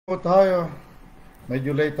Tayo.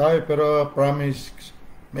 Medyo late tayo pero promise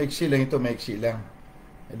maiksi lang ito, maiksi lang.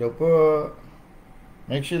 Hello po.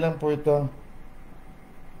 Maiksi lang po ito.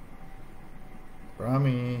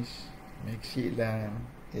 Promise. Maiksi lang.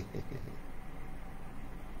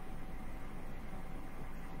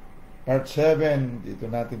 Part 7. Dito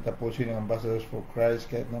natin tapusin ang Ambassadors for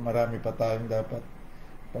Christ kahit na marami pa tayong dapat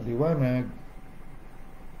paliwanag.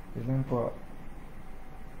 Ilan po.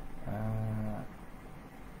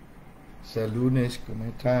 Sa Lunes, kung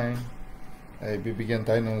may time, ay bibigyan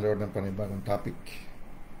tayo ng Lord ng panibagong topic.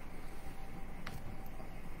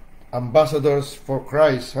 Ambassadors for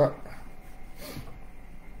Christ, ha?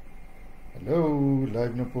 Hello,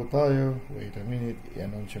 live na po tayo. Wait a minute,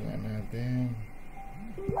 i-announce nga natin.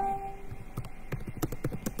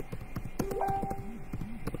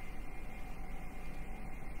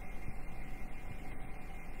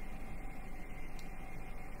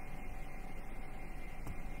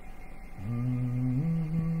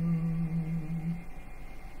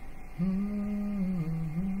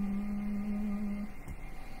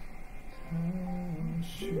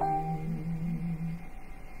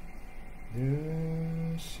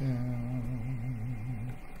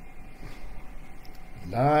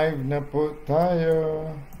 Live na po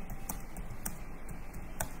tayo.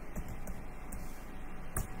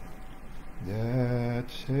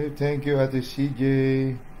 That's it. Thank you, Ate CJ.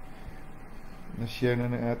 Na-share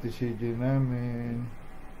na ng Ate CJ namin.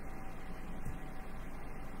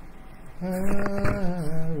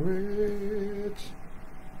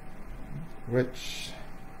 Rich.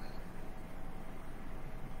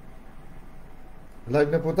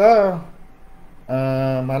 Live na po tayo.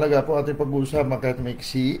 Mahalaga po ating pag-uusap kahit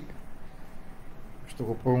maiksi.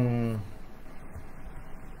 Gusto ko pong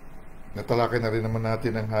natalakay na rin naman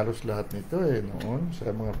natin ang halos lahat nito noon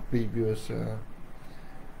sa mga previous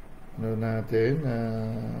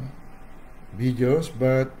videos,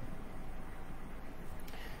 but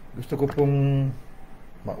gusto ko pong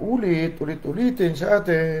ulit-ulitin sa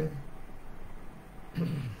atin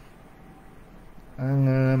ang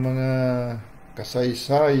mga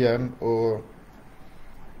kasaysayan o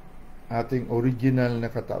ating original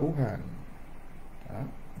na katauhan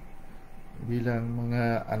bilang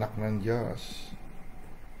mga anak ng Diyos.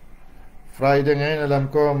 Friday ngayon, alam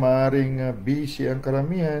ko maaring busy ang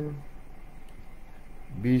karamihan.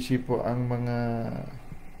 Busy po ang mga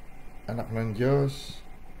anak ng Diyos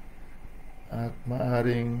at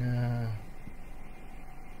maaring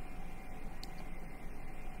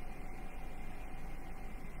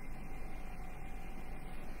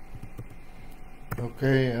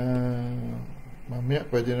okay, mamaya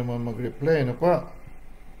pwede naman mag-reply, ano pa?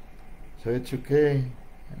 So it's okay.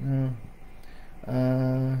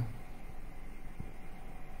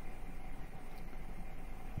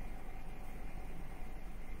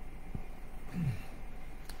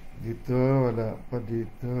 Dito, wala pa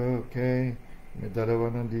dito. Okay. May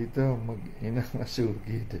dalawa na dito. Mag-inang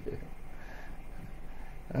masugid.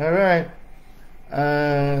 Alright.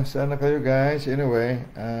 Sana kayo guys. Anyway,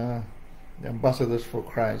 the Ambassadors for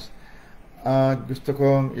Christ. Gusto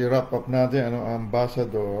kong i-wrap up natin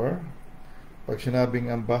ambassador. Pag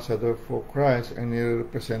sinabing Ambassador for Christ, ang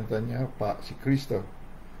nirepresenta niya pa si Kristo.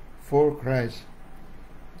 For Christ.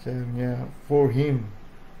 Sabi niya, for Him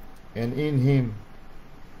and in Him.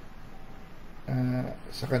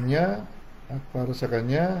 Sa Kanya at para sa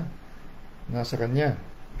Kanya, nasa Kanya.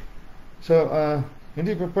 So,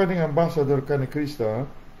 hindi pa pwedeng ambassador ka ni Kristo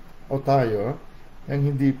o tayo nang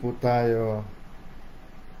hindi po tayo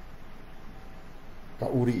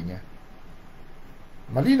kauri niya.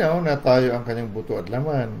 Malinaw na tayo ang kanyang buto at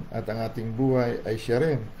laman at ang ating buhay ay siya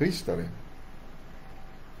rin, Kristo rin.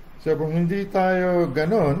 So kung hindi tayo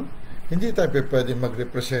ganon, hindi tayo pwede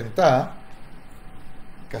magrepresenta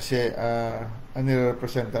kasi ang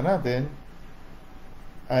nirepresenta natin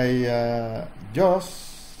ay Diyos,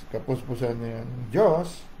 kapuspusan niya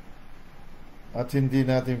Diyos, at hindi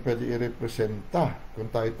natin pwede i-representa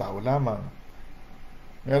kung tayo tao lamang.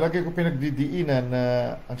 Kaya lagi ko pinagdidiinan na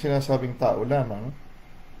ang sinasabing tao lamang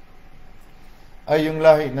ay yung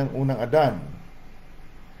lahi ng unang Adan,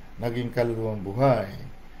 naging kaluluwang buhay.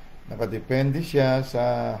 Nakadepende siya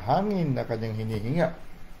sa hangin na kanyang hinihinga.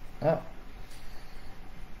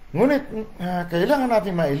 Ngunit, kailangan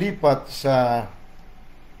natin mailipat sa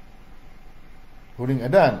huling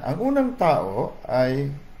Adan. Ang unang tao ay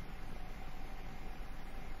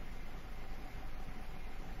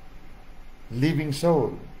living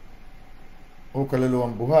soul o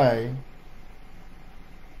kaluluwang buhay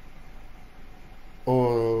o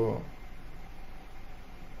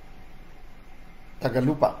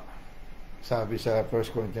tagalupa, sabi sa 1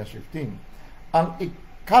 Corinthians 15. Ang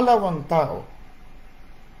ikalawang tao.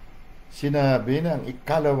 Sinabi na ang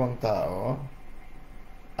ikalawang tao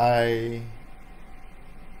ay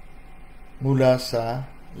mula sa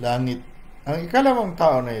langit. Ang ikalawang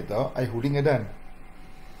tao na ito ay huling Adan.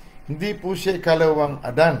 Hindi po siya ikalawang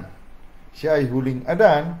Adan. Siya ay huling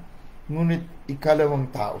Adan, ngunit ikalawang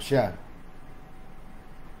tao siya.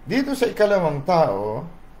 Dito sa ikalawang tao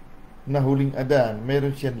na huling Adan,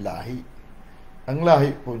 meron siyang lahi. Ang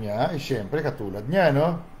lahi po niya ay siyempre katulad niya,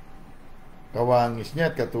 no? Kawangis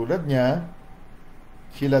niya at katulad niya,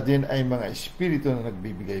 sila din ay mga espiritu na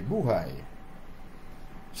nagbibigay buhay.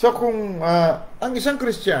 So kung ang isang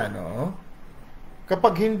Kristiyano,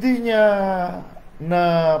 kapag hindi niya na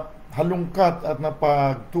halungkat at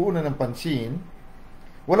napagtuunan ng pansin,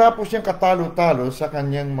 wala po siyang katalo-talo sa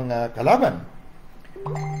kanyang mga kalaban.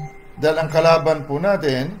 Dahil ang kalaban po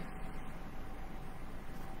natin,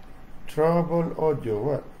 trouble audio,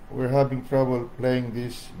 what? We're having trouble playing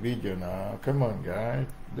this video now. Come on, guys.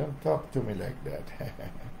 Don't talk to me like that.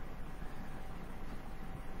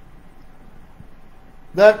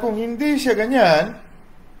 Dahil kung hindi siya ganyan,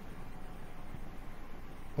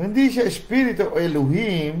 hindi siya espiritu o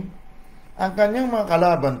Elohim, ang kanyang mga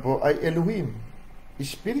kalaban po ay Elohim,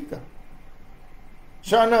 espiritu.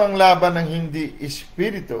 So ano ang laban ng hindi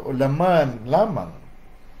espiritu o laman lamang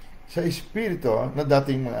sa espiritu na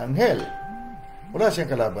dating mga anghel? Wala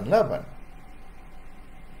siyang kalaban-laban.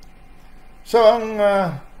 So ang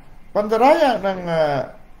pandaraya ng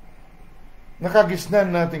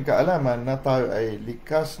nakagisnan nating kaalaman na tayo ay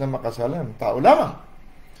likas na makasalan, tao lamang.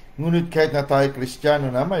 Ngunit kahit na tayo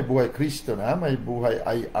Kristiyano na, may buhay Kristo na, may buhay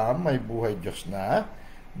I am, may buhay Diyos na,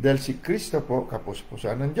 dahil si Kristo po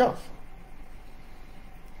kapuspusan ng Diyos.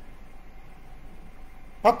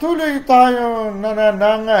 Patuloy tayo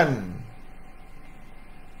nananangan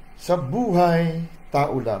sa buhay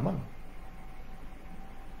tao lamang.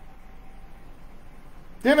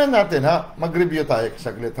 Tingnan natin ha, mag-review tayo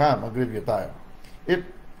saglit ha, mag-review tayo.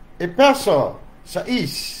 Efeso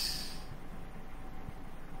 6.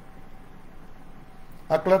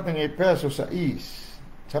 Aklat ng Efeso 6,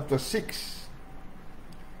 chapter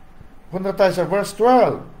 6. Punta tayo sa verse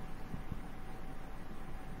 12.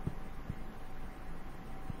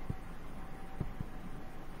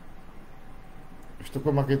 Gusto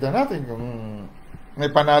ko makita natin kung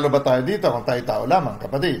may panalo ba tayo dito kung tayo tao lamang,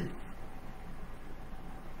 kapatid.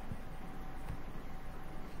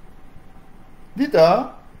 Dito,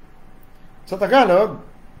 sa Tagalog,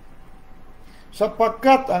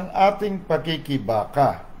 sapagkat ang ating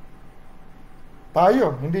pakikibaka,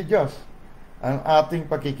 tayo, hindi Diyos, ang ating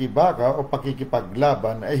pakikibaka o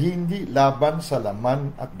pakikipaglaban ay hindi laban sa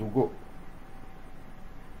laman at dugo.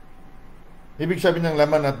 Ibig sabihin ng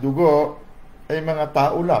laman at dugo ay mga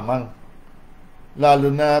tao lamang, lalo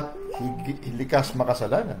na likas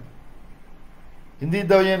makasalanan. Hindi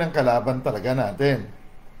daw yan ang kalaban talaga natin,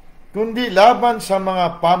 kundi laban sa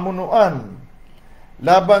mga pamunuan,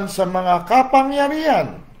 laban sa mga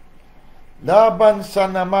kapangyarihan, laban sa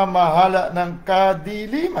namamahala ng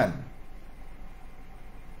kadiliman.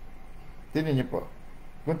 Tingnan niyo po,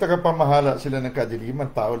 kung tagapamahala sila ng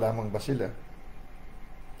kadiliman, tao lamang ba sila?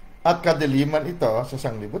 At kadiliman ito sa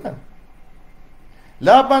sanglibutan.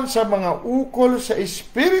 Laban sa mga ukol sa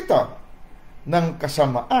espiritu ng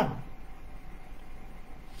kasamaan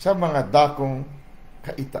sa mga dakong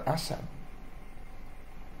kaitaasan.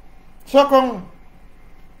 So kung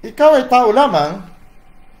ikaw ay tao lamang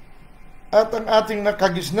at ang ating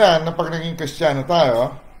nakagisnan na pag naging Kristiyano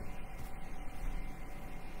tayo,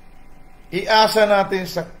 iasa natin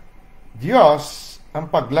sa Diyos ang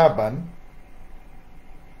paglaban.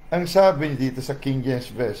 Ang sabi dito sa King James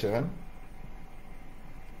Version,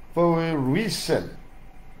 for we wrestle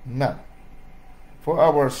not. For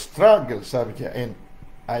our struggle, sabi niya in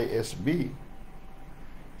ISB.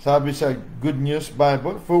 Sabi sa Good News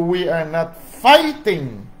Bible, for we are not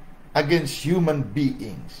fighting against human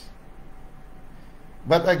beings,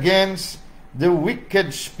 but against the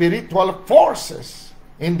wicked spiritual forces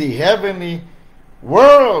in the heavenly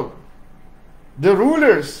world, the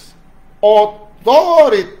rulers,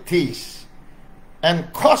 authorities,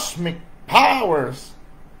 and cosmic powers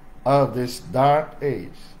of this dark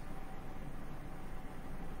age.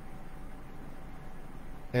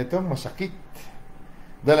 Ito masakit.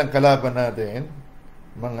 Dahil ang kalaban natin,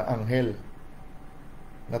 mga anghel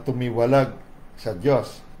na tumiwalag sa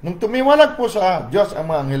Diyos. Nung tumiwalag po sa Diyos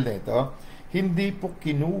ang mga anghel na ito, hindi po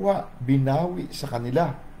kinuha, binawi sa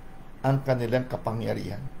kanila ang kanilang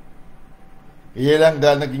kapangyarihan. Kaya lang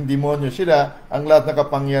dahil naging demonyo sila, ang lahat ng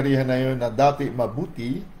kapangyarihan na yun na dati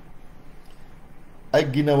mabuti, ay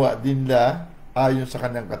ginawa din nila ayon sa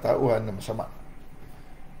kanyang katauhan na masama.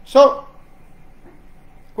 So,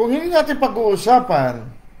 kung hindi natin pag-uusapan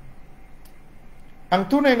ang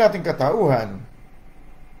tunay nating katauhan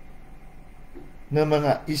ng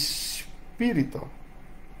mga espiritu,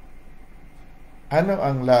 ano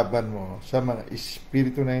ang laban mo sa mga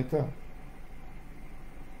espiritu na ito?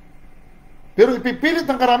 Pero ipipilit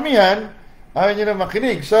ng karamihan, ayaw nyo na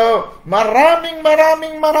makinig. So, marami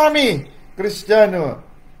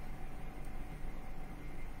Kristiyano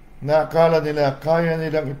na akala nila kaya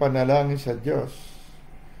nilang ipanalangin sa Diyos.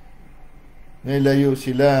 Nilayo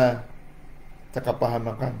sila sa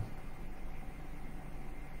kapahamakan.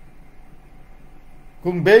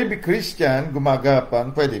 Kung baby Christian,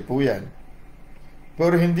 gumagapang, pwede po yan.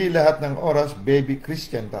 Pero hindi lahat ng oras baby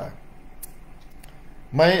Christian tayo.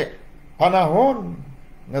 May panahon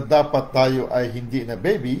na dapat tayo ay hindi na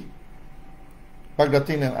baby.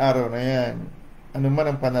 Pagdating ng araw na yan, ano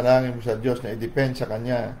man ang panalangin mo sa Diyos na i-depend sa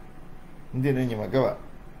Kanya, hindi na niya magawa.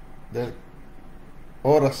 Dahil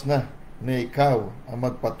oras na ikaw ang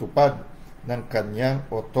magpatupad ng Kanyang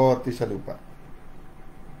authority sa lupa.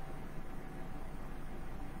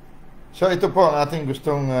 So ito po ang ating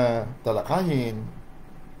gustong talakayin.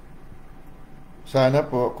 Sana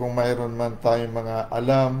po kung mayroon man tayong mga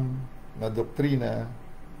alam na doktrina,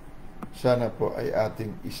 sana po ay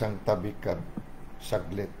ating isang tabikan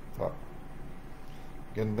saglit.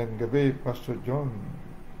 Gandang gabi, Pastor John.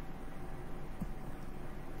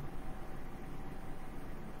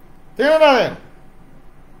 Tingnan natin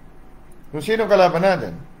kung sino kalaban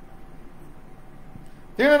natin.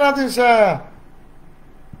 Tingnan natin sa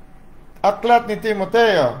aklat ni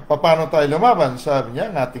Timoteo, paano tayo lumaban? Sabi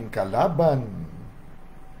niya, ang ating kalaban.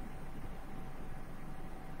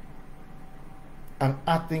 Ang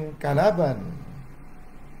ating kalaban.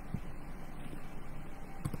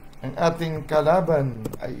 Ang ating kalaban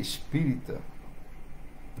ay espiritu.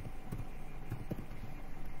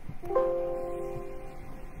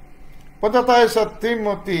 Punta tayo sa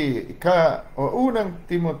unang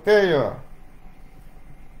Timoteo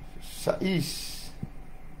 6:12.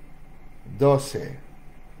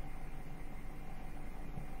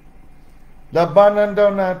 Labanan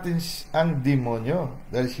daw natin ang demonyo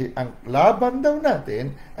dahil ang laban daw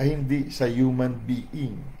natin ay hindi sa human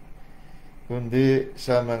being, kundi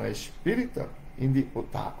sa mga espiritu, hindi po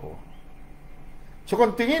tao. So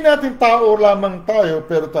kung tingin natin tao lamang tayo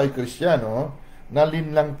pero tayo Kristiyano,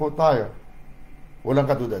 nalinlang po tayo.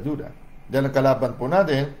 Walang kaduda-duda. Dahil ang kalaban po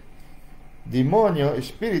natin, demonyo,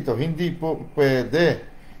 espiritu, hindi po pwede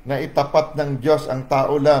na itapat ng Diyos ang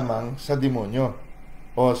tao lamang sa demonyo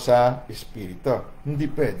o sa espiritu.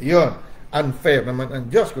 Hindi pwede yun. Unfair naman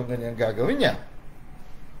ang Diyos kung ganyan gagawin niya.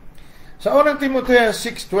 Sa unang Timoteo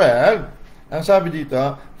 6:12, ang sabi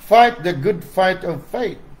dito, fight the good fight of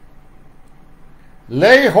faith.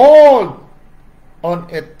 Lay hold on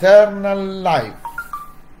eternal life,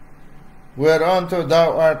 whereunto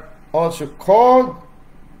thou art also called,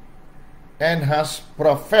 and hast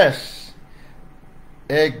professed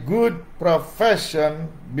a good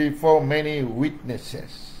profession before many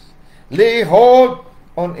witnesses. Lay hold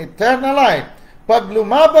on eternal life. Pag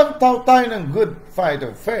lumabang tayo ng good fight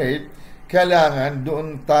of faith, kailangan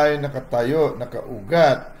doon tayo nakatayo,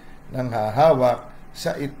 nakaugat, nang hahawak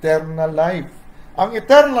sa eternal life. Ang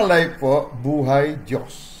eternal life po, buhay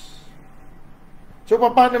Diyos. So,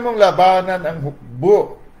 paano mong labanan ang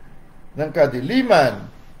hukbo ng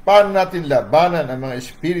kadiliman? Paano natin labanan ang mga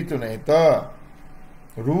espiritu na ito?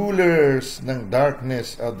 Rulers ng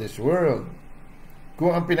darkness of this world.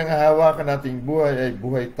 Kung ang pinanghahawakan nating buhay ay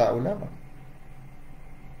buhay tao lamang.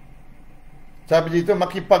 Sabi dito,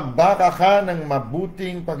 makipagbaka ka ng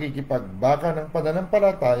mabuting pakikipagbaka ng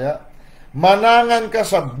pananampalataya. Manangan ka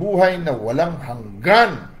sa buhay na walang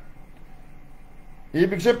hanggan.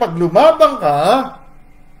 Ibig sabihin, pag lumabang ka,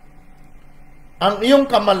 ang iyong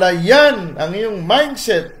kamalayan, ang iyong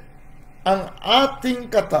mindset, ang ating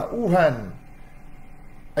katauhan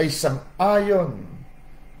ay sang-ayon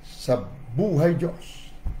sa buhay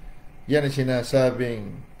Diyos. Yan ang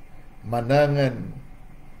sinasabing manangan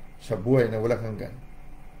sa buhay na walang hanggan.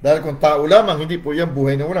 Dahil kung tao lamang, hindi po yan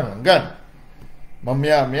buhay na walang hanggan.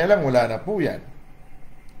 Mamaya-maya lang, wala na po yan.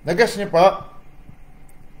 Nagas niyo pa.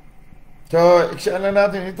 So, iksaan lang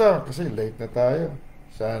natin ito kasi late na tayo.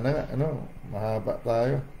 Sana, mahaba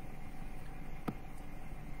tayo.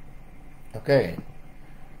 Okay.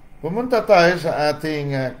 Pumunta tayo sa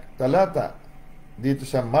ating talata dito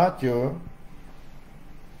sa Matthew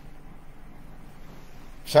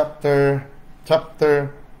chapter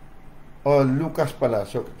Lucas pala.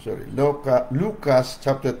 Sorry. Lucas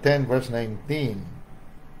chapter 10 verse 19.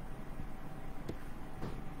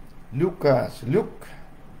 Luke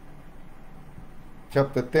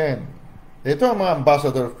chapter 10. Ito ang mga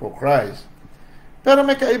ambassador for Christ. Pero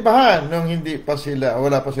may kaibahan nung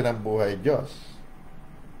wala pa silang buhay Diyos.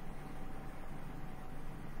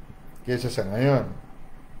 Kaysa sa ngayon.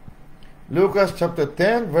 Lucas chapter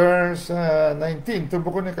 10 verse 19.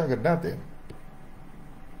 Tubukin na kagad natin.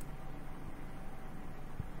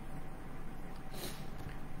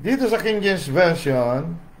 Dito sa King James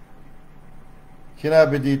Version,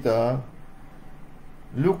 sinabi dito,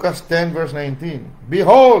 Lucas 10 verse 19,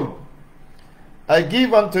 Behold, I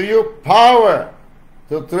give unto you power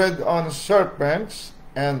to tread on serpents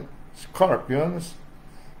and scorpions,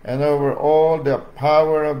 and over all the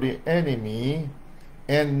power of the enemy,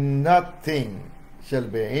 and nothing shall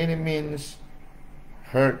by any means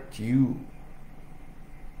hurt you.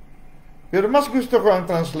 Pero mas gusto ko ang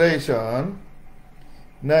translation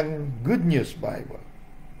ng Good News Bible.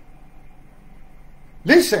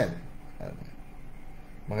 Listen!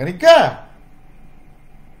 Makinig ka!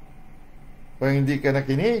 Kung hindi ka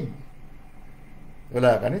nakinig,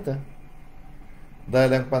 wala ka nito.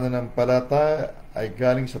 Dahil ang pananampalataya ay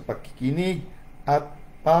galing sa pakikinig at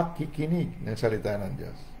pakikinig ng salita ng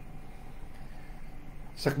Diyos.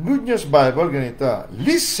 Sa Good News Bible, ganito,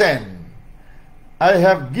 Listen! I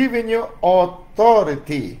have given you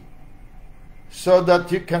authority so that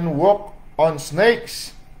you can walk on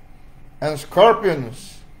snakes and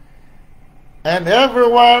scorpions and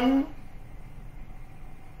everyone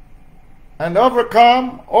and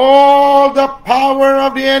overcome all the power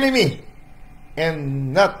of the enemy,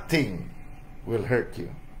 and nothing will hurt you.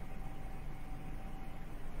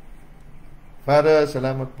 Father,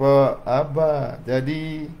 salamat po, Abba,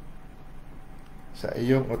 Daddy, sa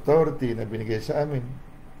iyong authority na binigay sa amin.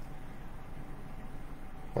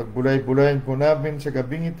 Pagbulay-bulayan po namin sa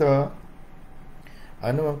gabing ito,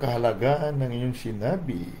 ano ang kahalagaan ng iyong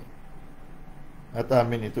sinabi? At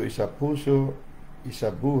amin ito isa puso, isa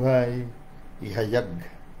buhay, ihayag.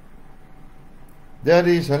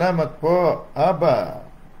 Daddy, salamat po, Aba,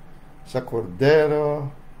 sa Kordero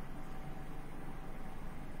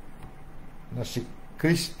na si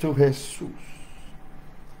Kristo Jesus.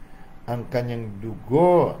 Ang kanyang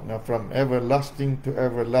dugo na from everlasting to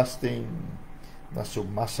everlasting na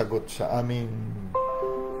sumasagot sa amin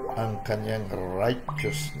ang kanyang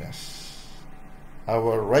righteousness.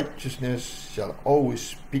 Our righteousness shall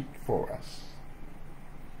always speak for us.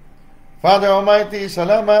 Father Almighty,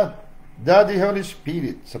 salamat, Daddy Holy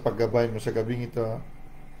Spirit, sa paggabay mo sa gabing ito.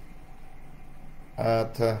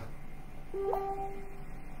 At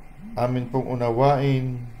amin pong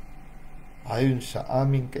unawain ayon sa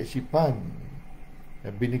aming kaisipan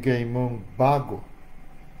na binigay mong bago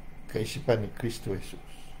kaisipan ni Kristo Jesus.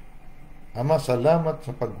 Ama, salamat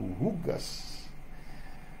sa paghuhugas.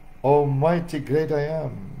 Almighty great I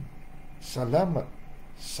am, salamat.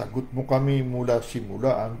 Sagot mo kami mula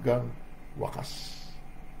simula hanggang wakas.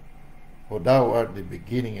 For thou art the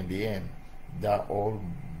beginning and the end, the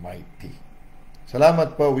Almighty.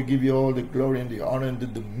 Salamat po. We give you all the glory and the honor and the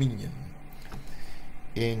dominion.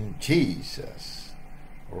 In Jesus'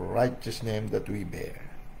 righteous name that we bear.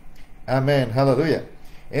 Amen. Hallelujah.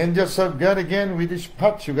 Angels of God, again, we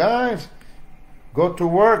dispatch you guys. Go to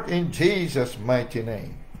work in Jesus' mighty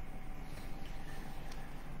name.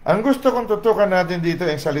 Ang gusto kong tutukan natin dito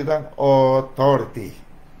ay salitang authority.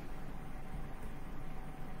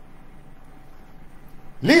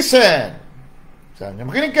 Listen! Saan niyo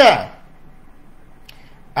makinig ka?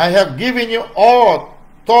 I have given you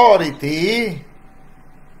authority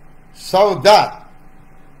so that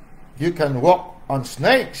you can walk on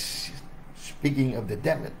snakes, speaking of the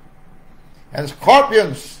devil, and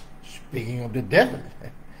scorpions, speaking of the devil,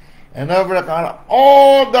 and overcome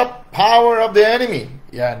all the power of the enemy.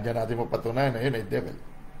 Yan, dyan natin mo patunayan na yun ay devil.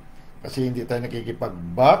 Kasi hindi tayo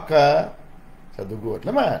nakikipagbaka sa dugo at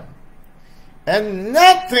laman. And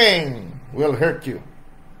nothing will hurt you.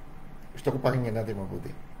 Gusto ko pakinggan natin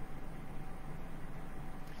mabuti.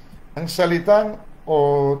 Ang salitang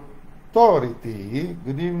authority,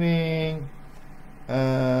 good evening,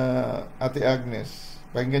 Ate Agnes.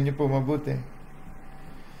 Pakinggan niyo po mabuti.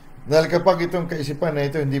 Dahil kapag itong kaisipan na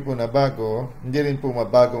ito hindi po nabago, hindi rin po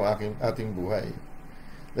mabago ang ating buhay.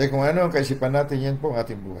 Dahil kung ano ang kaisipan natin, yan po ang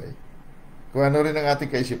ating buhay. Kung ano rin ang ating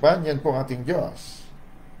kaisipan, yan po ang ating Diyos.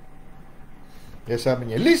 Kaya sabi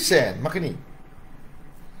niya, listen, makinig.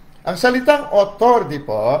 Ang salitang authority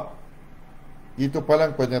po, dito pa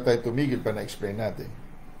lang pwede na tayo tumigil pa na-explain natin.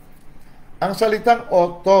 Ang salitang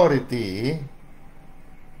authority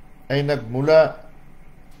ay nagmula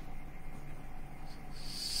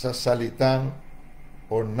sa salitang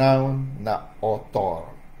or noun na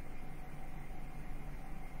author.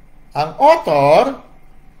 Ang author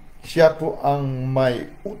Siya po ang may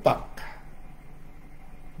utak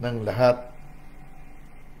ng lahat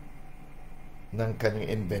ng kanyang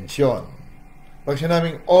inbensyon. Pag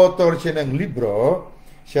sinabing author siya ng libro,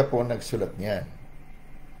 siya po ang nagsulat niyan.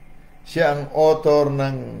 Siya ang author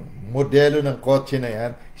ng modelo ng kotse na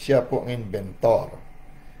yan, siya po ang inventor.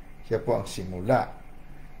 Siya po ang simula.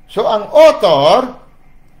 So, ang author,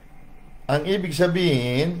 ang ibig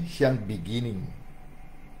sabihin, siyang beginning.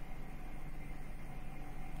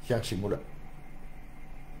 Siyang simula.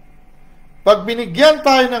 Pag binigyan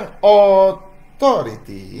tayo ng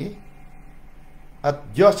authority,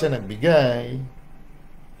 at Diyos ang nagbigay,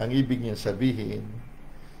 ang ibig niya sabihin,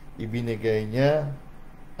 ibinigay niya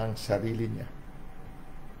ang sarili niya.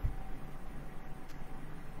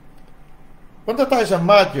 Punta tayo sa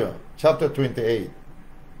Matthew chapter 28.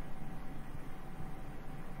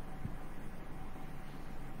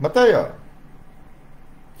 Matthew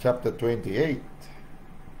chapter 28.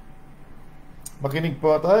 Makinig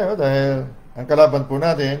po tayo dahil ang kalaban po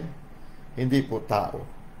natin hindi po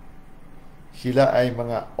tao. Sila ay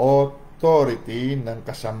mga authority ng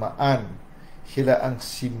kasamaan. Sila ang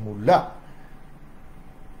simula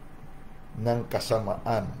ng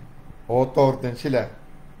kasamaan. Author din sila.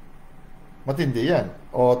 Matindi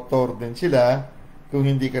yan. Author din sila. Kung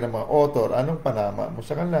hindi ka naman author, anong panama mo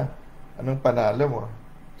sa kanila? Anong panalo mo?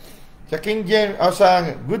 Sa King James, o sa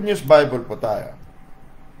Good News Bible po tayo.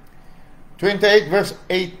 28 verse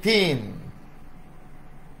 18.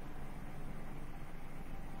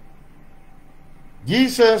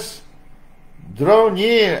 Jesus drew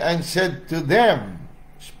near and said to them,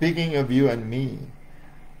 speaking of you and me,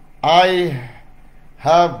 I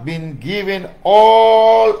have been given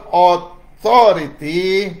all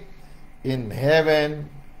authority in heaven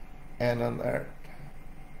and on earth.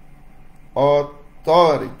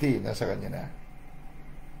 Authority, nasa kanya na.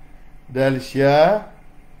 Dahil siya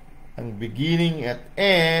ang beginning at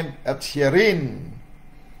end, at siya rin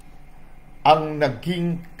ang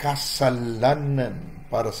naging kasalanan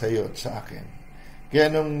para sa iyo at sa akin. Kaya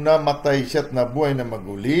nung namatay siya at nabuhay na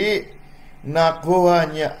maguli, nakuha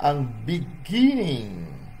niya ang beginning.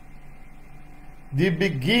 The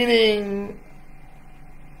beginning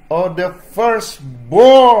of the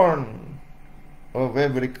firstborn of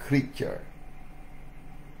every creature.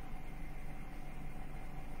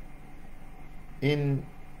 In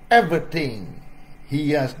everything,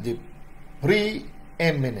 he has the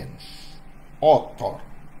preeminence. Author.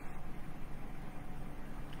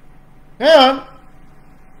 Ngayon,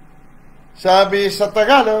 sabi sa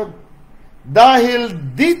Tagalog,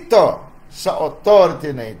 dahil dito sa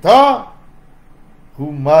authority na ito,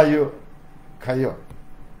 humayo kayo.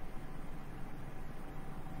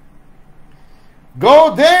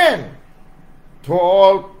 Go then to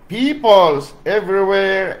all peoples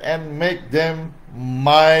everywhere and make them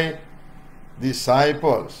my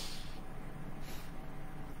disciples.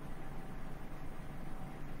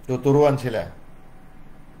 Tuturuan sila.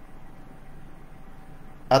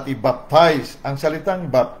 At i-baptize. Ang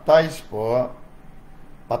salitang baptize po,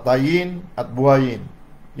 patayin at buhayin.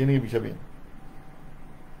 Yun ang ibig sabihin.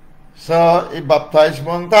 So, i-baptize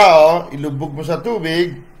mo ang tao, ilubog mo sa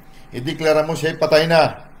tubig, ideklara mo siya patay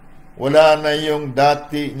na. Wala na yung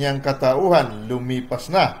dati niyang katauhan,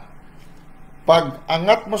 lumipas na. Pag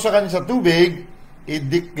angat mo sa kanya sa tubig,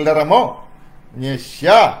 ideklara mo niya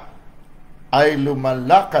siya ay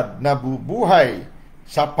lumalakad, nabubuhay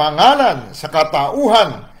sa pangalan, sa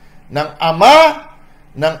katauhan ng Ama,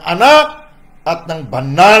 ng Anak, at ng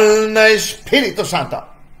Banal na Espiritu Santo.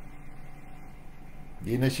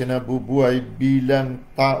 Di na siya nabubuhay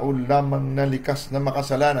bilang tao lamang na likas na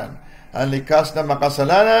makasalanan. Ang likas na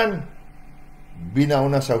makasalanan,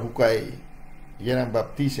 binauna sa hukay. Yan ang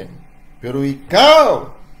baptism. Pero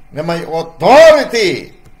ikaw, na may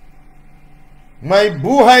authority, may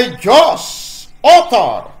buhay Diyos,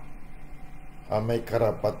 author, ang may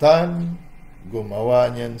karapatan gumawa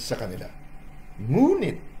niyan sa kanila.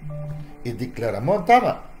 Ngunit, ideklara mo ang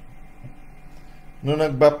tama. Nung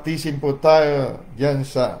nagbaptisin po tayo diyan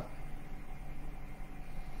sa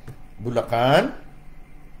Bulacan,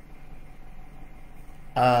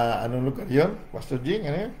 anong lugar yun? Pastor Jing,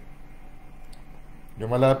 ano yun? Yung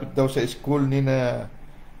malapit daw sa school ni na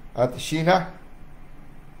Ate Sheena.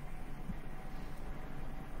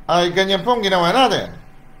 Ay ganyan pong ginawa natin.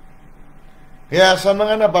 Kaya sa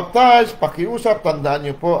mga nabaptize, pakiusap, tandaan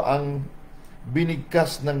niyo po ang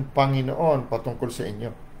binigkas ng Panginoon patungkol sa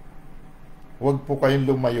inyo. Huwag po kayong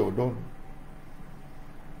lumayo doon.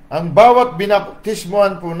 Ang bawat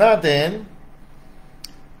binaptismuhan po natin,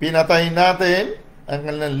 pinatay natin ang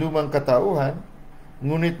kanilang lumang katauhan,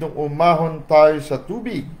 ngunit nung umahon tayo sa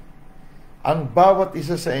tubig, Ang bawat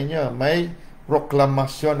isa sa inyo may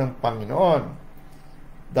proklamasyon ng Panginoon.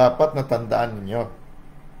 Dapat natandaan ninyo.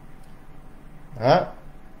 Ha?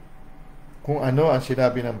 Kung ano ang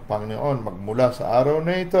sinabi ng Panginoon, magmula sa araw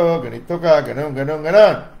na ito, ganito ka, ganon.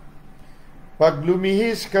 Pag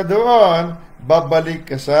lumihis ka doon, babalik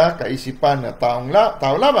ka sa kaisipan na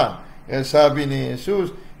tao lamang. Kaya sabi ni Jesus,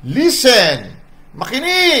 listen,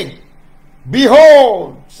 makinig,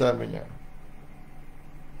 behold, sabi niya.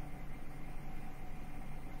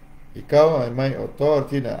 Ikaw ay may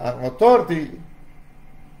authority na. Ang authority,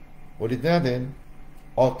 ulit natin,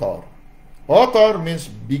 author. Author means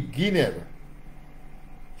beginner.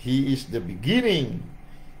 He is the beginning.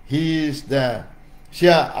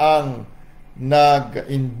 Siya ang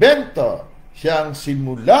nag-invento. Siya ang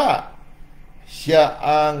simula. Siya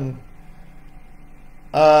ang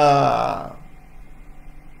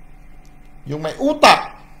yung may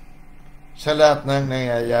utak sa lahat ng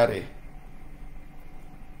nangyayari.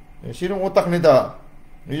 Sinong utak nito?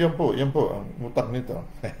 Yan po, ang utak nito.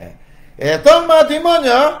 Etong mga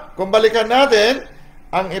demonyo, kung balikan natin,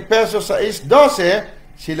 ang Efeso 6:12,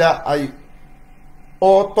 sila ay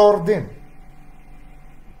author din.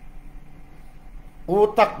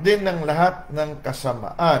 Utak din ng lahat ng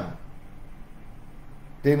kasamaan.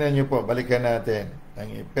 Tingnan nyo po, balikan natin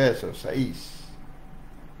ang Efeso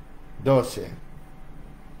 6:12.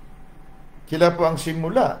 Sila po ang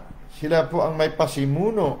simula. Sila po ang may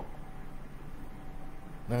pasimuno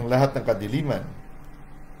ng lahat ng kadiliman.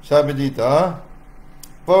 Sabi dito,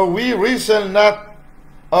 for we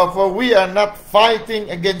are not fighting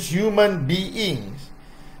against human beings,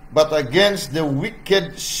 but against the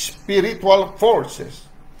wicked spiritual forces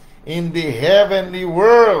in the heavenly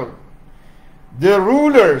world, the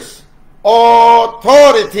rulers,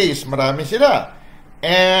 authorities, marami sila,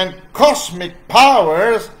 and cosmic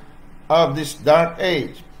powers of this dark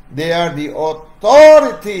age. They are the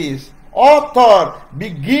authorities, author,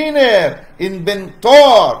 beginner,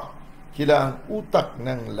 inventor. Sila ang utak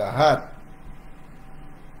ng lahat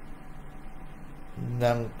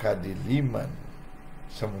ng kadiliman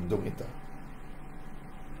sa mundong ito.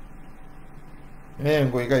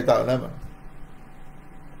 Ngayon, kung ikaw'y tao lamang,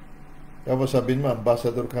 tapos sabihin mo,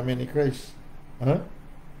 ambassador kami ni Christ. Ha?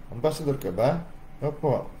 Ambassador ka ba?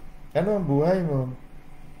 Opo. Ano ang buhay mo?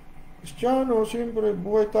 Kristiyano, siyempre,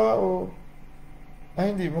 buhay tao.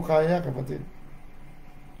 Ay, hindi mo kaya, kapatid.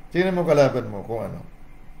 Tingnan mo kalaban mo kung ano.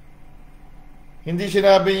 Hindi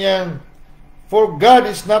sinabi niyang, for God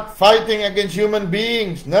is not fighting against human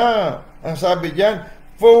beings. Na, ang sabi diyan,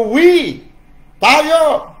 for we,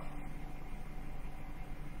 tayo,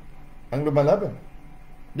 ang lumalaban.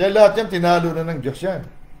 Dahil lahat yan, tinalo na ng Diyos yan.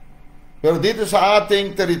 Pero dito sa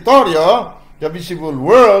ating teritoryo, the visible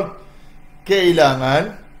world,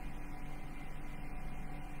 kailangan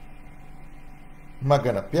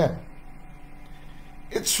maganap yan.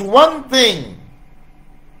 It's one thing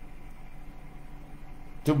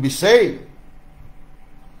to be saved,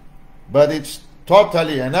 but it's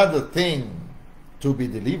totally another thing to be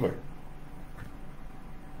delivered.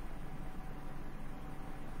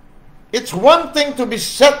 It's one thing to be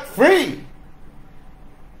set free,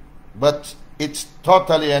 but it's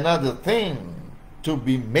totally another thing to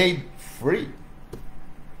be made free.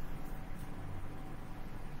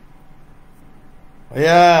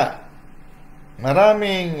 Kaya,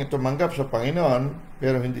 maraming tumanggap sa Panginoon,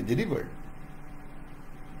 pero hindi delivered.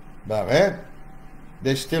 Bakit?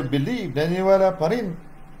 They still believe, naniniwala pa rin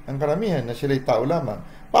ang karamihan na sila'y tao lamang.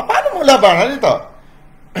 Paano mo labanan ito?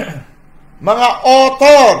 Mga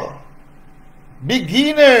author,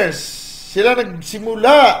 beginners, sila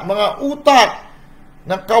nagsimula, mga utak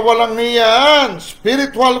ng kawalangian,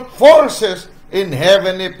 spiritual forces in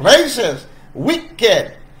heavenly places,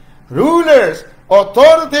 wicked, rulers,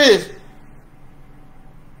 authorities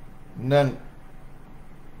ng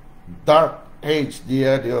dark age, they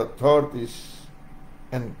are the authorities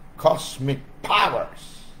and cosmic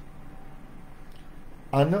powers.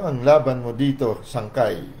 Ano ang laban mo dito,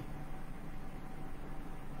 sangkay?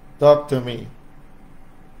 Talk to me.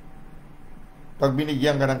 Pag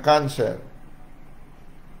binigyan ka ng cancer,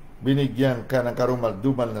 binigyan ka ng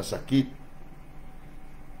karumaldumal na sakit,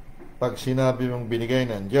 pag sinabi mong binigay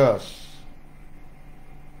ng Diyos,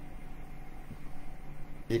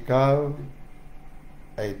 ikaw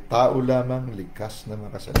ay tao lamang likas na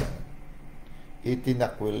makasalanan.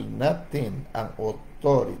 Itinakwil natin ang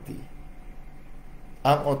authority.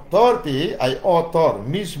 Ang authority ay author,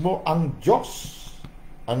 mismo ang Diyos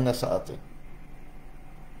ang nasa atin.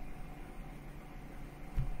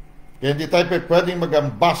 Kaya hindi tayo pwedeng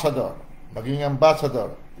maging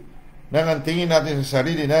ambassador nang ang tingin natin sa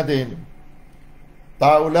sarili natin,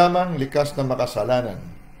 Tao lamang likas na makasalanan.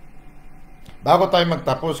 Bago tayo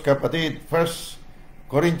magtapos, kapatid, 1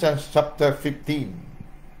 Corinthians chapter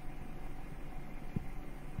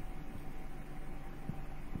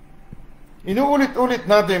 15. Inuulit-ulit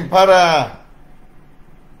natin para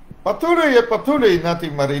patuloy at patuloy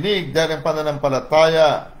natin marinig dahil ang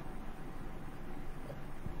pananampalataya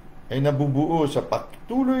ay nabubuo sa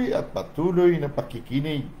patuloy at patuloy na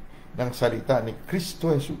pakikinig ng salita ni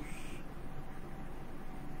Kristo Jesus.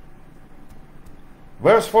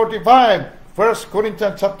 Verse 45, 1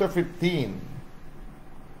 Corinthians chapter 15.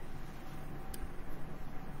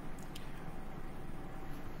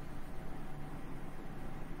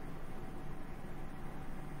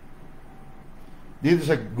 Dito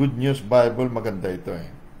sa Good News Bible, maganda ito eh.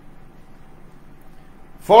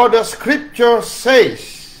 For the scripture says,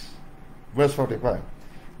 verse 45,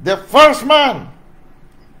 the first man,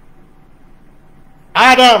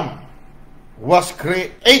 Adam, was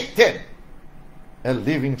created a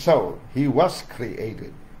living soul. He was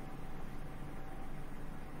created.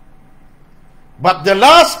 But the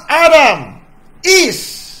last Adam is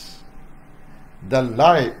the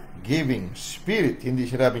life-giving spirit. Hindi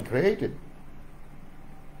siya nabing created.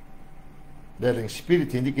 Dahil ang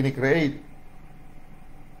spirit hindi kinikreate,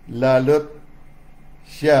 lalot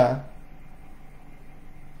siya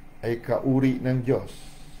ay kauri ng Diyos.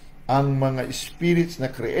 Ang mga spirits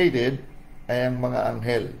na created ay ang mga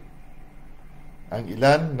anghel. Ang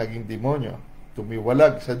ilan naging demonyo,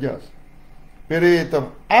 tumiwalag sa Diyos. Pero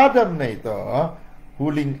itong Adam na ito,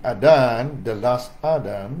 huling Adan, the last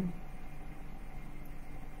Adam,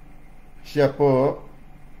 siya po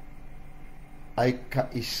ay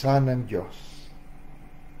kaisa ng Diyos.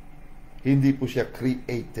 Hindi po siya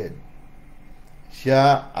created.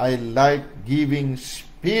 Siya ay life-giving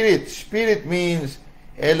spirit. Spirit means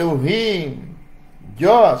Elohim,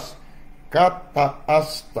 Diyos,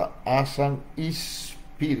 kataas-taasang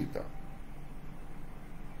espiritu.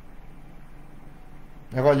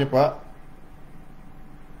 Nakuha niyo pa?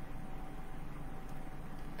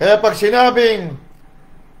 Kaya pag sinabing,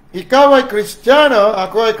 ikaw ay Kristiyano,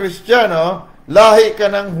 ako ay Kristiyano, lahi ka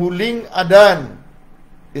ng huling Adan,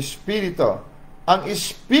 espiritu. Ang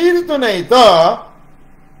espiritu na ito,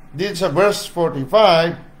 dito sa verse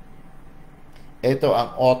 45, ito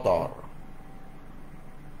ang author.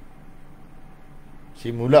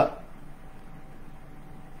 Simula.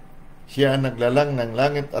 Siya ang naglalang ng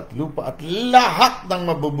langit at lupa at lahat ng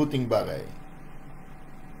mabubuting bagay.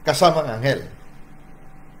 Kasamang anghel.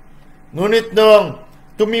 Ngunit nung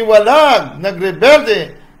tumiwalag,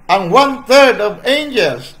 nagrebelde, ang 1/3 of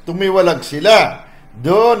angels, tumiwalag sila.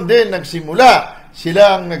 Doon din nagsimula.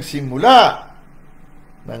 Sila ang nagsimula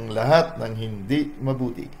ng lahat ng hindi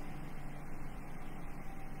mabuti.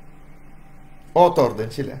 Author din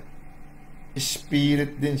sila.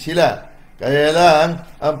 Spirit din sila. Kaya lang,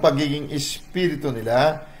 ang pagiging espiritu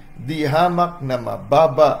nila, di hamak na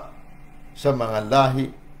mababa sa mga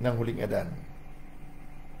lahi ng huling Adan.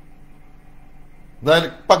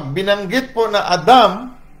 Dahil pag binanggit po na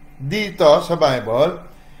Adam dito sa Bible,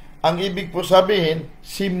 ang ibig po sabihin,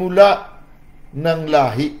 simula ng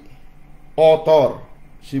lahi. Author,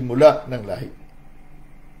 simula ng lahi.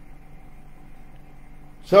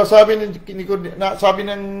 So sabi ng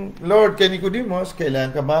Lord kay Nicodemus,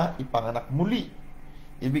 kailangan ka ba ipanganak muli?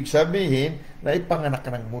 Ibig sabihin, na ipanganak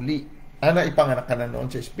ka ng muli. Na ipanganak ka na noon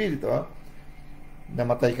sa Espiritu,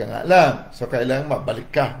 namatay ka nga lang. So kailangan mabalik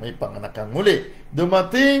ka, may ipanganak kang muli.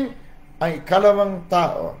 Dumating ang ikalawang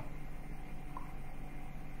tao.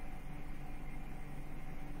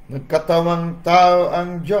 Nagkatawang tao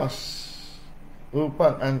ang Diyos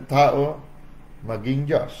upang ang tao maging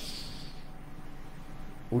Diyos.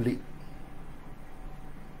 Uli.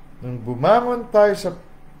 Nung bumangon tayo sa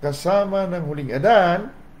kasama ng huling Adan,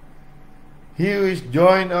 he who is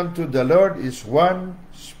joined unto the Lord is one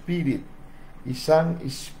spirit. Isang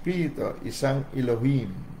espiritu, isang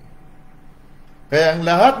Elohim. Kaya ang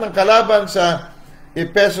lahat ng kalaban sa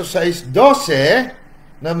Efesos 6:12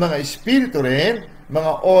 ng mga espiritu rin,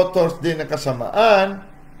 mga authors din na kasamaan,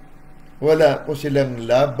 wala po silang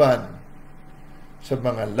laban sa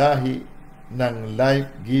mga lahi ng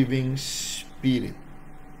life-giving spirit.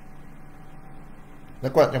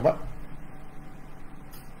 Nakuha niyo ba?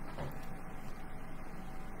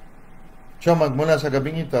 So magmula sa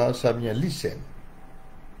gabing ito, sabi niya, listen.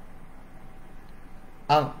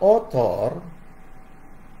 Ang author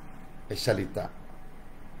ay salita.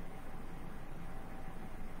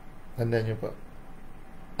 Tandaan niyo po.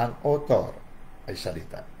 Ang author ay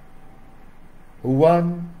salita.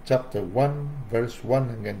 1 chapter 1 verse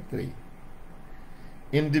 1 hanggang 3.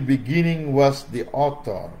 In the beginning was the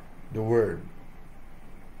author, the Word,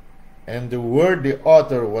 And the Word, the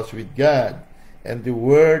author, was with God. And the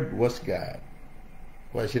Word was God.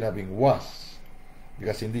 Kaya sinabing was.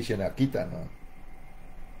 Because hindi siya nakita, no?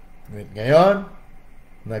 Ngayon,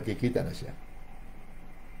 nakikita na siya.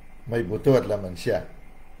 May buto at laman siya.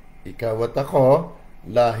 Ikaw at ako,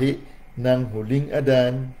 lahi ng huling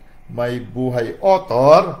Adan, may buhay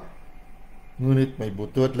author, ngunit may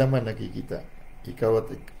buto at laman nakikita. Ikaw at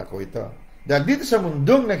ako ito. Dahil dito sa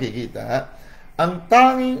mundong nakikita, ang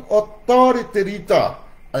tanging authority rito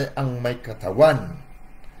ay ang may katawan.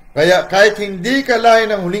 Kaya kahit hindi ka lahi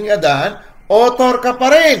ng huling Adan, author ka pa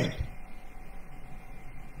rin.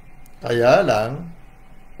 Kaya lang,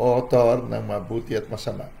 author ng mabuti at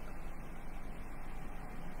masama.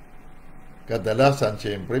 Kadalasan,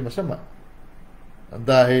 siyempre, masama.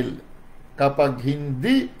 Dahil kapag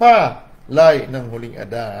hindi pa lahi ng huling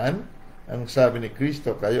Adan, ang sabi ni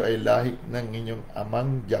Kristo, kayo ay lahi ng inyong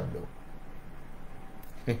amang diablo.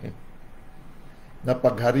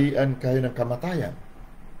 Napagharian kayo ng kamatayan.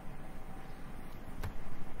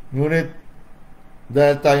 Ngunit,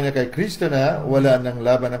 dahil tayo na kay Kristo na, wala nang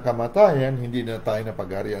laban ng kamatayan, hindi na tayo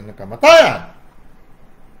napagharian ng kamatayan.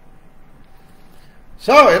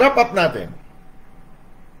 So, i-wrap up natin.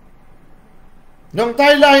 Nung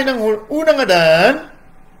tayo lahi ng unang Adan,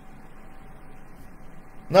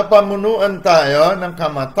 napamunuan tayo ng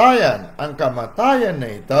kamatayan. Ang kamatayan na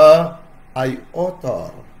ito ay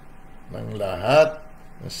author ng lahat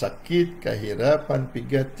ng sakit, kahirapan,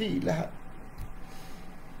 pigati, lahat.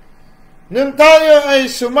 Nung tayo ay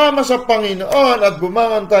sumama sa Panginoon at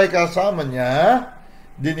bumangon tayo kasama niya,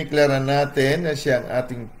 diniklara natin na siya ang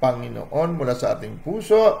ating Panginoon mula sa ating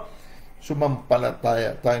puso.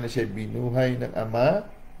 Sumampalataya tayo na siya binuhay ng Ama.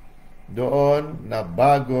 Doon na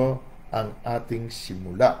bago ang ating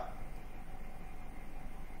simula.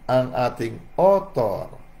 Ang ating author,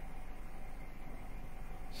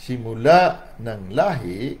 simula ng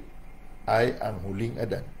lahi, ay ang huling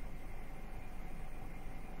Adan.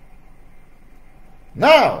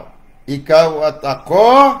 Now, ikaw at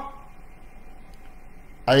ako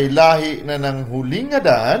ay lahi na ng huling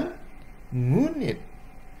Adan, ngunit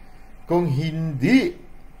kung hindi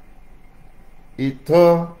ito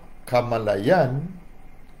kamalayan,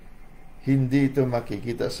 hindi ito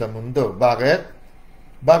makikita sa mundo. Bakit?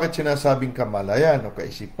 Bakit sinasabing kamalayan o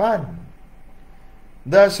kaisipan?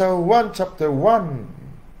 Dahil sa 1 chapter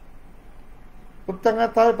 1, punta nga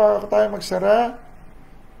tayo para tayo magsara.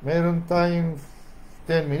 Meron tayong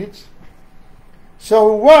 10 minutes.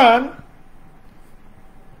 So 1,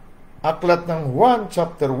 aklat ng 1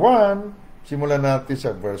 chapter 1, simulan natin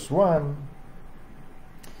sa verse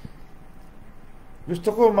 1. Gusto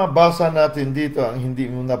ko mabasa natin dito ang hindi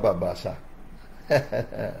mo nababasa.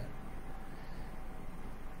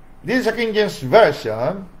 Dito sa King James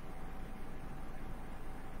Version,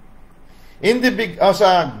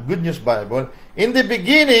 sa Good News Bible, in the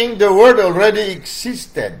beginning, the Word already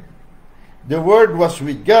existed. The Word was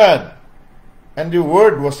with God, and the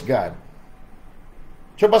Word was God.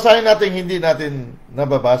 So, basahin natin, hindi natin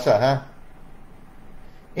nababasa, ha?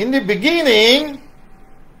 In the beginning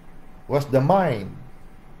was the mind.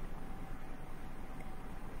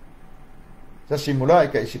 Sa simula ay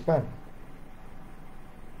kaisipan.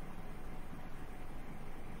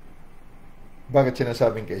 Bakit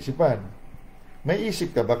sinasabing kaisipan? May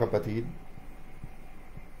isip ka ba, kapatid?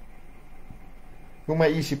 Kung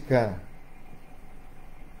may isip ka,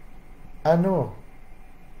 ano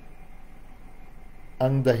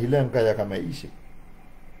ang dahilan kaya ka may isip?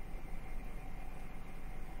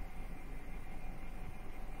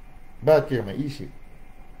 Bakit kaya may isip?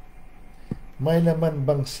 May laman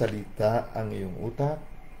bang salita ang iyong utak?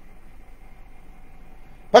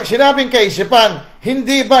 Pag sinabing kaisipan,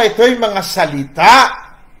 hindi ba ito'y mga salita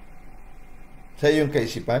sa iyong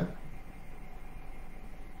kaisipan?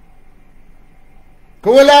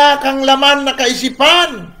 Kung wala kang laman na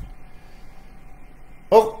kaisipan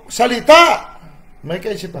o salita, may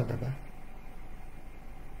kaisipan ka ba?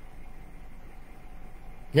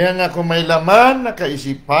 Kaya nga kung may laman na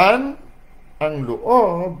kaisipan ang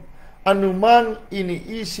loob, anuman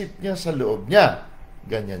iniisip niya sa loob niya,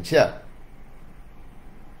 ganyan siya.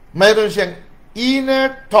 Mayroon siyang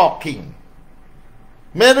inner talking.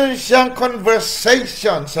 Meron siyang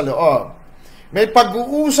conversation sa loob. May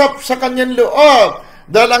pag-uusap sa kanyang loob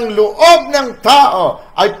dahil ang loob ng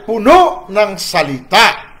tao ay puno ng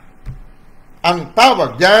salita. Ang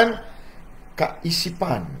tawag diyan,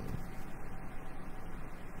 kaisipan.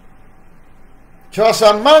 So as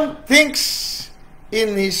a man thinks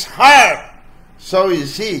in his heart, so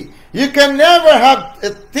is he. You can never have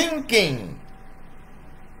a thinking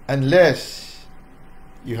unless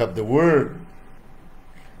you have the Word.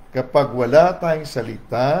 kapag wala tayong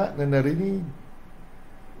salita na narinig,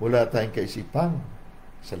 wala tayong kaisipang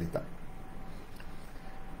salita.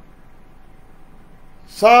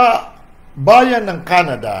 Sa bayan ng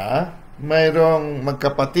Canada, mayroong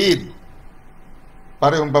magkapatid,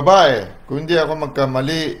 parehong babae. Kung hindi ako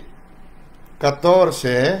magkamali,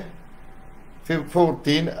 14,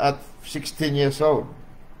 14 at 16 years old.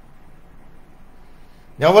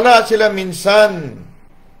 Nawala sila minsan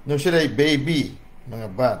nung sila ay baby, mga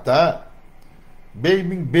bata.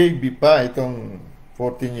 Baby pa itong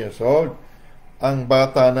 14 years old. Ang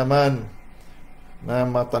bata naman na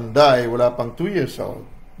matanda ay wala pang 2 years old.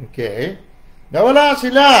 Okay? Nawala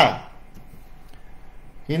sila.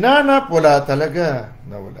 Hinanap, wala talaga.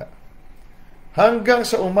 Nawala. Hanggang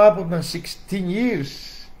sa umabot ng 16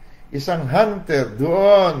 years, isang hunter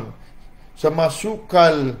doon sa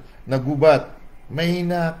masukal na gubat, may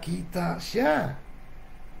nakita siya.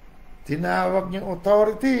 Tinawag niyang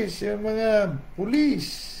authorities, yung mga pulis.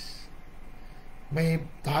 May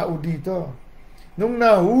tao dito. Nung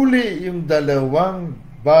nahuli yung dalawang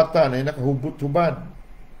bata na nakahubot-hubad,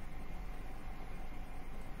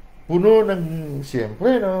 puno ng,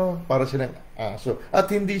 siyempre, no, para silang aso.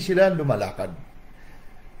 At hindi sila lumalakad.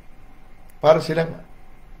 Para silang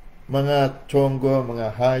mga tsonggo, mga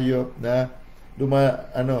hayop na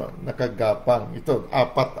nakagapang. Ito,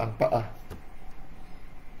 4 ang paa.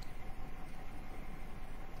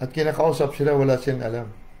 At kinakausap sila, wala silang alam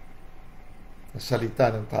na salita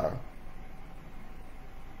ng tao.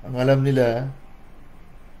 Ang alam nila,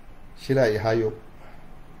 sila ay hayop.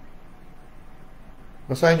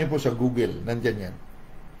 Basahin niyo po sa Google, nandyan yan.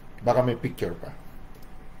 Baka may picture pa.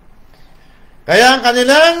 Kaya ang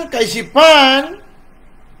kanilang kaisipan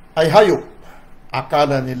ay hayop.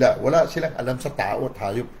 Akala nila, wala silang alam sa tao at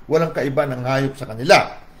hayop. Walang kaiba ng hayop sa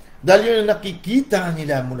kanila. Dahil yun ang nakikita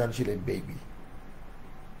nila mula sila baby.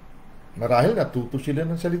 Marahil natuto sila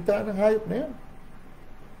ng salita ng hayop na yan.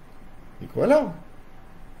 Hindi ko alam.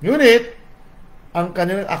 Ngunit, ang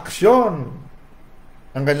kanilang aksyon,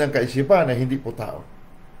 ang kanilang kaisipan ay hindi po tao.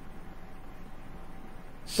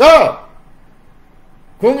 So,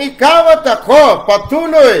 kung ikaw at ako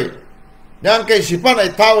patuloy na ang kaisipan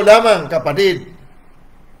ay tao lamang, kapatid,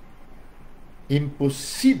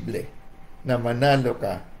 imposible na manalo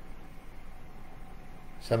ka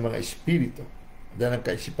sa mga espiritu. Dahil ang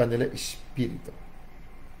kaisipan nila, espiritu.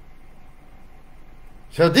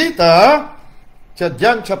 So dito, sa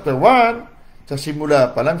John chapter 1, sa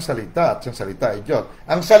simula palang salita at sa salita ay Diyos.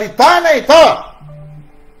 Ang salita na ito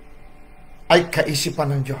ay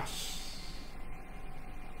kaisipan ng Diyos.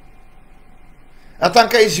 At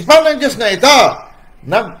ang kaisipan ng Diyos na ito,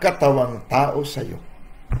 nagkatawang tao sa iyo.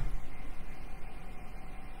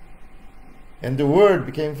 And the Word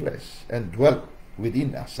became flesh and dwelt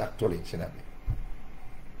within us, actually, sinabi.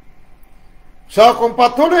 So, kung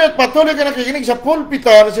patuloy at patuloy ka nakikinig sa pulpito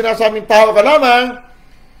na sinasabing tao ka lamang,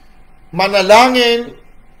 manalangin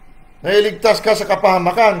na iligtas ka sa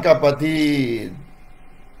kapahamakan, kapatid.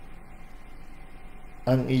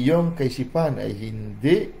 Ang iyong kaisipan ay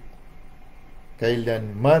hindi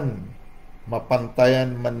kailanman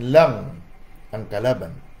mapantayan man lang ang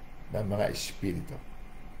kalaban ng mga espiritu.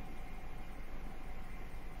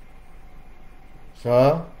 So,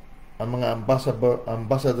 ang mga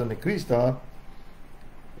ambassador ni Kristo,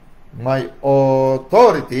 may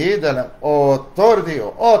authority, dahil ang authority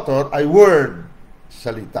o author ay word,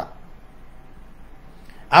 salita.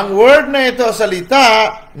 Ang word na ito,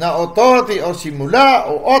 salita, na authority o simula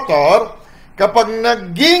o author, kapag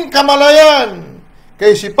naging kamalayan,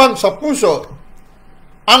 kaisipan sa puso,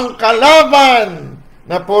 ang kalaban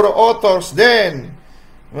na puro authors din,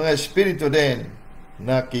 mga espiritu din,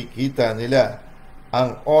 nakikita nila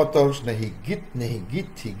ang authors na higit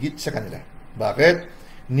sa kanila. Bakit?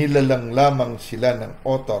 Nilalang lamang sila ng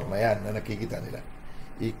author na yan na nakikita nila.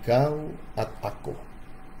 Ikaw at ako.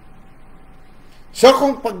 So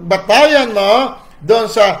kung pagbatayan mo doon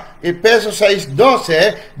sa Efeso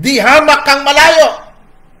 6:12, di hamak kang malayo.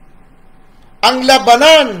 Ang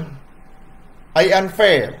labanan ay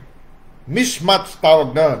unfair. Mismatch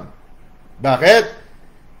tawag doon. Bakit?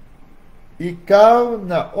 Ikaw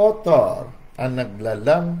na author ang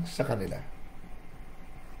naglalang sa kanila.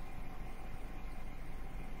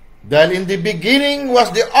 Dahil in the beginning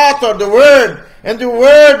was the author, the Word, and the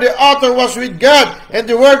Word, the author was with God, and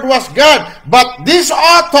the Word was God. But this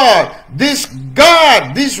author, this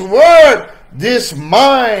God, this Word, this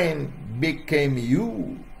mind became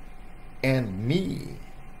you and me.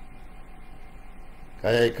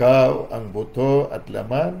 Kaya ikaw ang buto at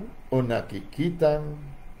laman o nakikitang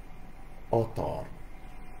author.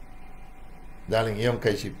 Dahil iyong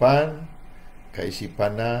kaisipan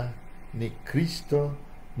kaisipan na ni Kristo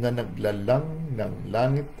na naglalang ng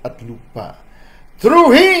langit at lupa.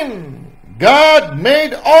 Through Him, God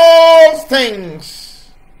made all things.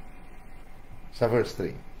 Sa verse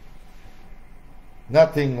 3.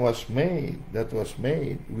 Nothing was made that was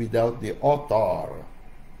made without the author.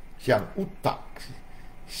 Siyang utak.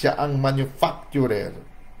 Siya ang manufacturer.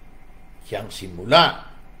 Siya ang simula.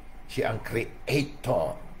 Siya ang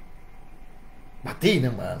creator. Pati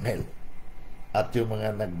ng mga anghel. At yung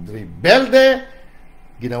mga nagrebelde,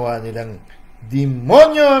 ginawa nilang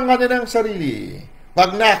demonyo ang kanilang sarili.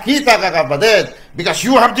 Pag nakita ka, kapatid, because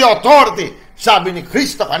you have the authority, sabi ni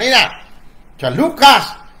Kristo kanina, sa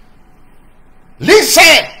Lucas,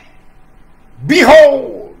 listen!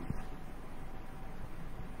 Behold!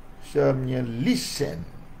 Sabi niya, listen.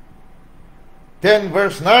 10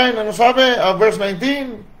 verse 9, ano sabi? Verse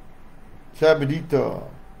 19, sabi dito,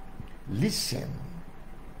 listen.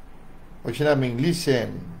 Pag sinabing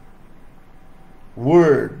listen,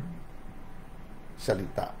 word,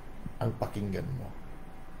 salita, ang pakinggan mo.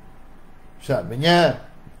 Sabi niya,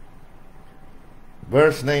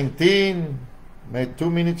 verse 19, may 2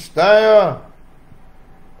 minutes tayo.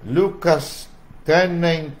 Lucas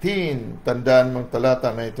 10:19, tandaan mong talata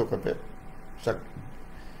na ito, kapit.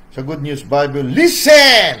 Sa Good News Bible,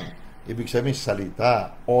 listen! Ibig sabihin,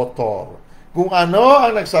 salita, author. Kung ano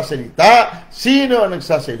ang nagsasalita, sino ang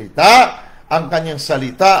nagsasalita, ang kanyang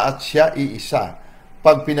salita at siya iisa.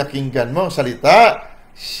 Pag pinakinggan mo ang salita,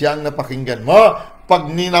 siyang napakinggan mo.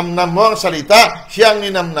 Pag ninamnam mo ang salita, siyang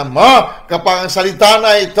ninamnam mo. Kapag ang salita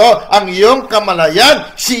na ito, ang iyong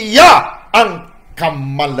kamalayan, siya ang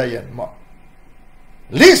kamalayan mo.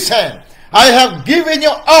 Listen, I have given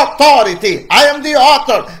you authority. I am the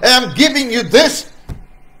author. I am giving you this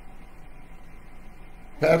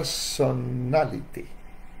personality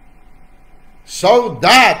so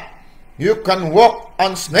that you can walk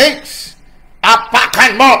on snakes.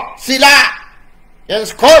 Apakan mo sila. Yan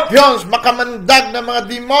scorpions, makamandag na mga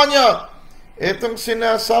demonyo. Itong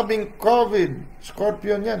sinasabing COVID,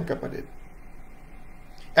 scorpion yan, kapatid.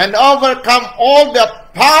 And overcome all the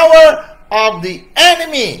power of the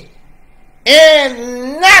enemy, and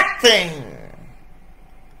nothing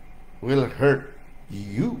will hurt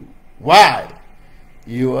you. Why?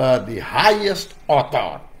 You are the highest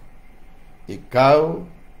author. Ikaw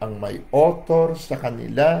ang may author sa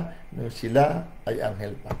kanila nung sila ay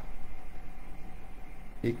anghel pa.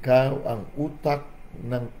 Ikaw ang utak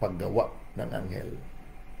ng paggawa ng anghel.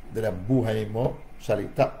 Dahil buhay mo,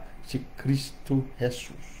 salita, si Kristo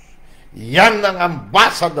Jesus. Yan ang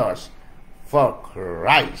ambassadors for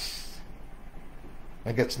Christ.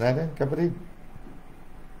 Nagets natin, kapatid?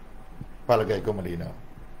 Palagay ko malinaw.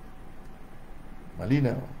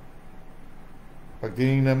 Malinaw. Pag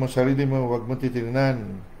tinignan mo sarili mo, huwag mo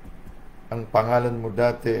titingnan ang pangalan mo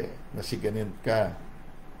dati na si ganyan ka.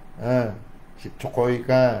 Si Tsukoy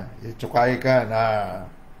ka, si Tsukay ka, na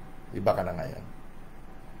iba ka na ngayon.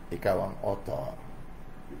 Ikaw ang author.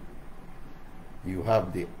 You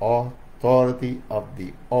have the authority of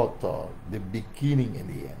the author, the beginning and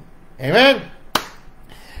the end. Amen?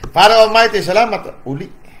 Father Almighty, salamat uli.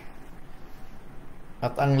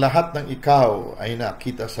 At ang lahat ng ikaw ay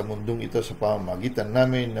nakita sa mundong ito sa pamamagitan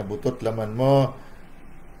namin na butot laman mo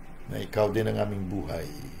na ikaw din ang aming buhay.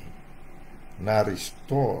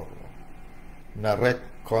 Na-restore,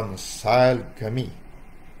 na-reconcile kami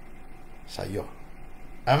sa iyo.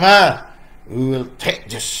 Ama, we will take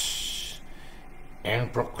this and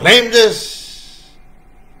proclaim this,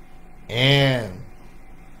 and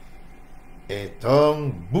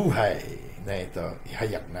itong buhay na ito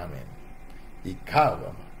ihayag namin. Ikaw,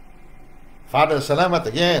 Ama. Father, salamat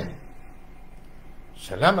again.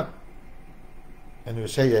 Salamat. And we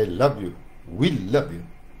say, I love you. We love you.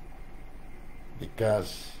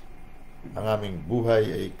 Because ang aming buhay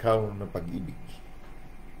ay ikaw na pag-ibig.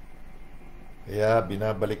 Kaya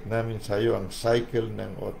binabalik namin sa iyo ang cycle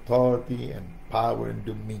ng authority and power and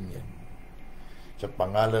dominion. Sa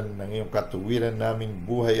pangalan ng iyong katuwiran naming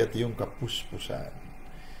buhay at iyong kapuspusan,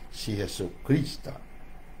 si Jesu Cristo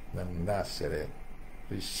ng Nazareth.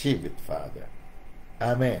 Receive it, Father.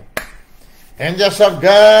 Amen. Angels of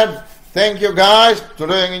God, thank you guys.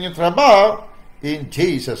 Tuloy ang inyong trabaho. In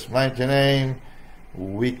Jesus' mighty name,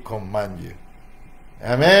 we command you.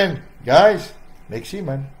 Amen. Guys, next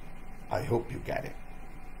man, I hope you get it.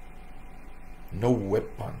 No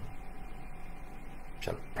weapon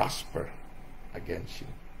shall prosper against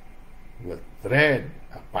you. Will tread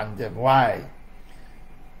upon them. Why?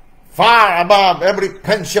 Far above every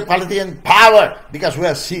principality and power, because we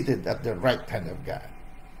are seated at the right hand of God,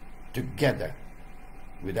 together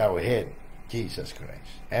with our head Jesus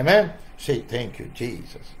Christ. Amen? Say thank you,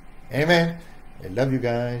 Jesus. Amen? I love you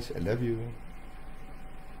guys. I love you.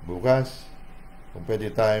 Bukas, kung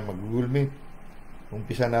pwede tayo mag-Google Meet,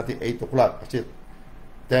 umpisa natin 8 o'clock kasi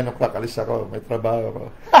 10 o'clock alis ako. May trabaho ako.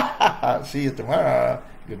 See you tomorrow.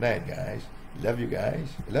 Good night, guys. Love you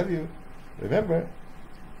guys. I love you. Remember,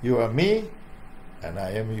 you are me and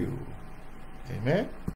I am you. Amen?